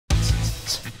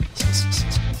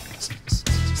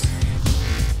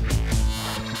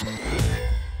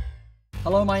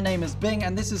Hello, my name is Bing,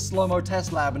 and this is Slo-Mo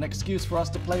Test Lab, an excuse for us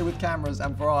to play with cameras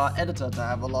and for our editor to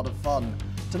have a lot of fun.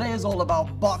 Today is all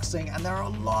about boxing, and there are a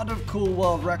lot of cool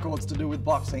world records to do with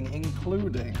boxing,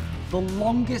 including the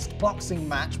longest boxing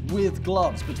match with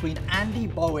gloves between Andy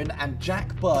Bowen and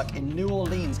Jack Burke in New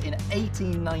Orleans in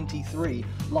 1893,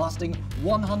 lasting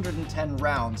 110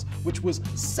 rounds, which was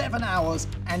 7 hours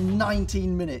and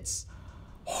 19 minutes.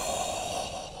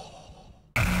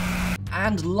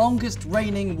 And longest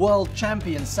reigning world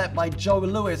champion set by Joe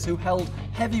Louis, who held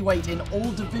heavyweight in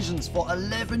all divisions for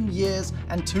 11 years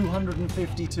and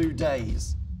 252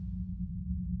 days.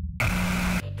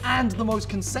 And the most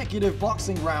consecutive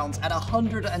boxing rounds at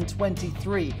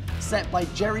 123, set by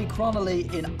Jerry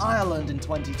Cronolly in Ireland in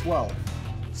 2012.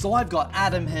 So I've got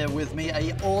Adam here with me,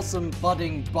 a awesome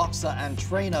budding boxer and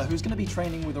trainer who's going to be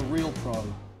training with a real pro.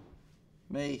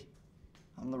 Me,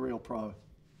 I'm the real pro.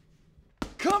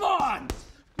 Come on!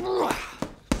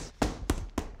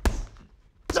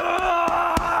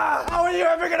 How are you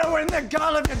ever gonna win the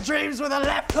girl of your dreams with a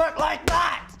left hook like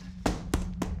that?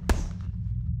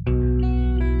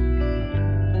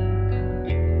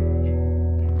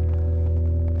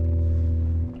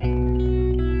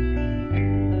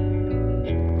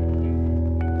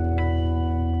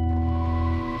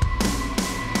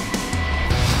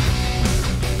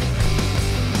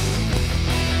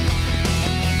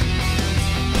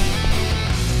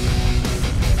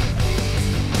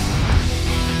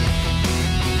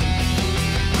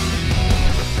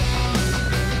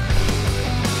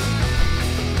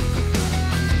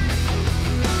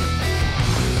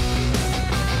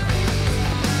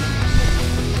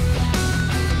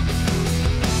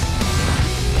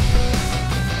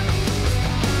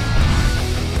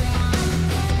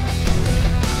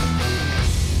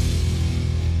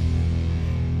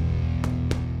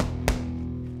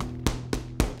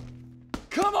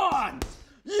 Come on!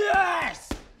 Yes!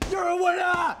 You're a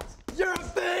winner! You're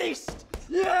a beast!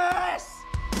 Yes!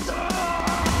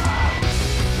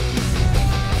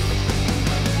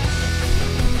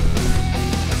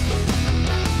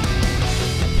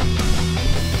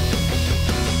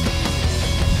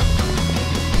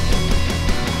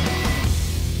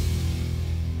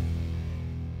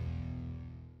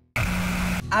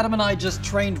 Adam and I just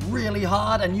trained really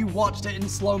hard and you watched it in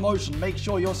slow motion. Make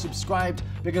sure you're subscribed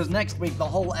because next week the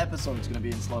whole episode is going to be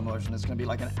in slow motion. It's going to be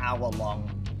like an hour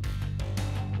long.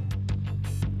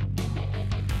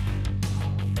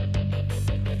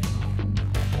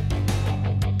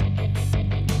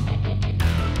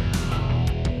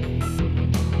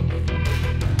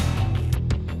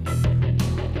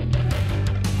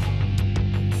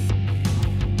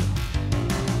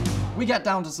 We get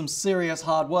down to some serious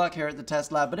hard work here at the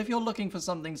test lab, but if you're looking for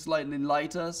something slightly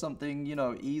lighter, something, you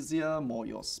know, easier, more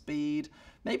your speed,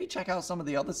 maybe check out some of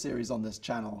the other series on this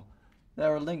channel.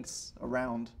 There are links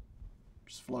around,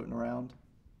 just floating around.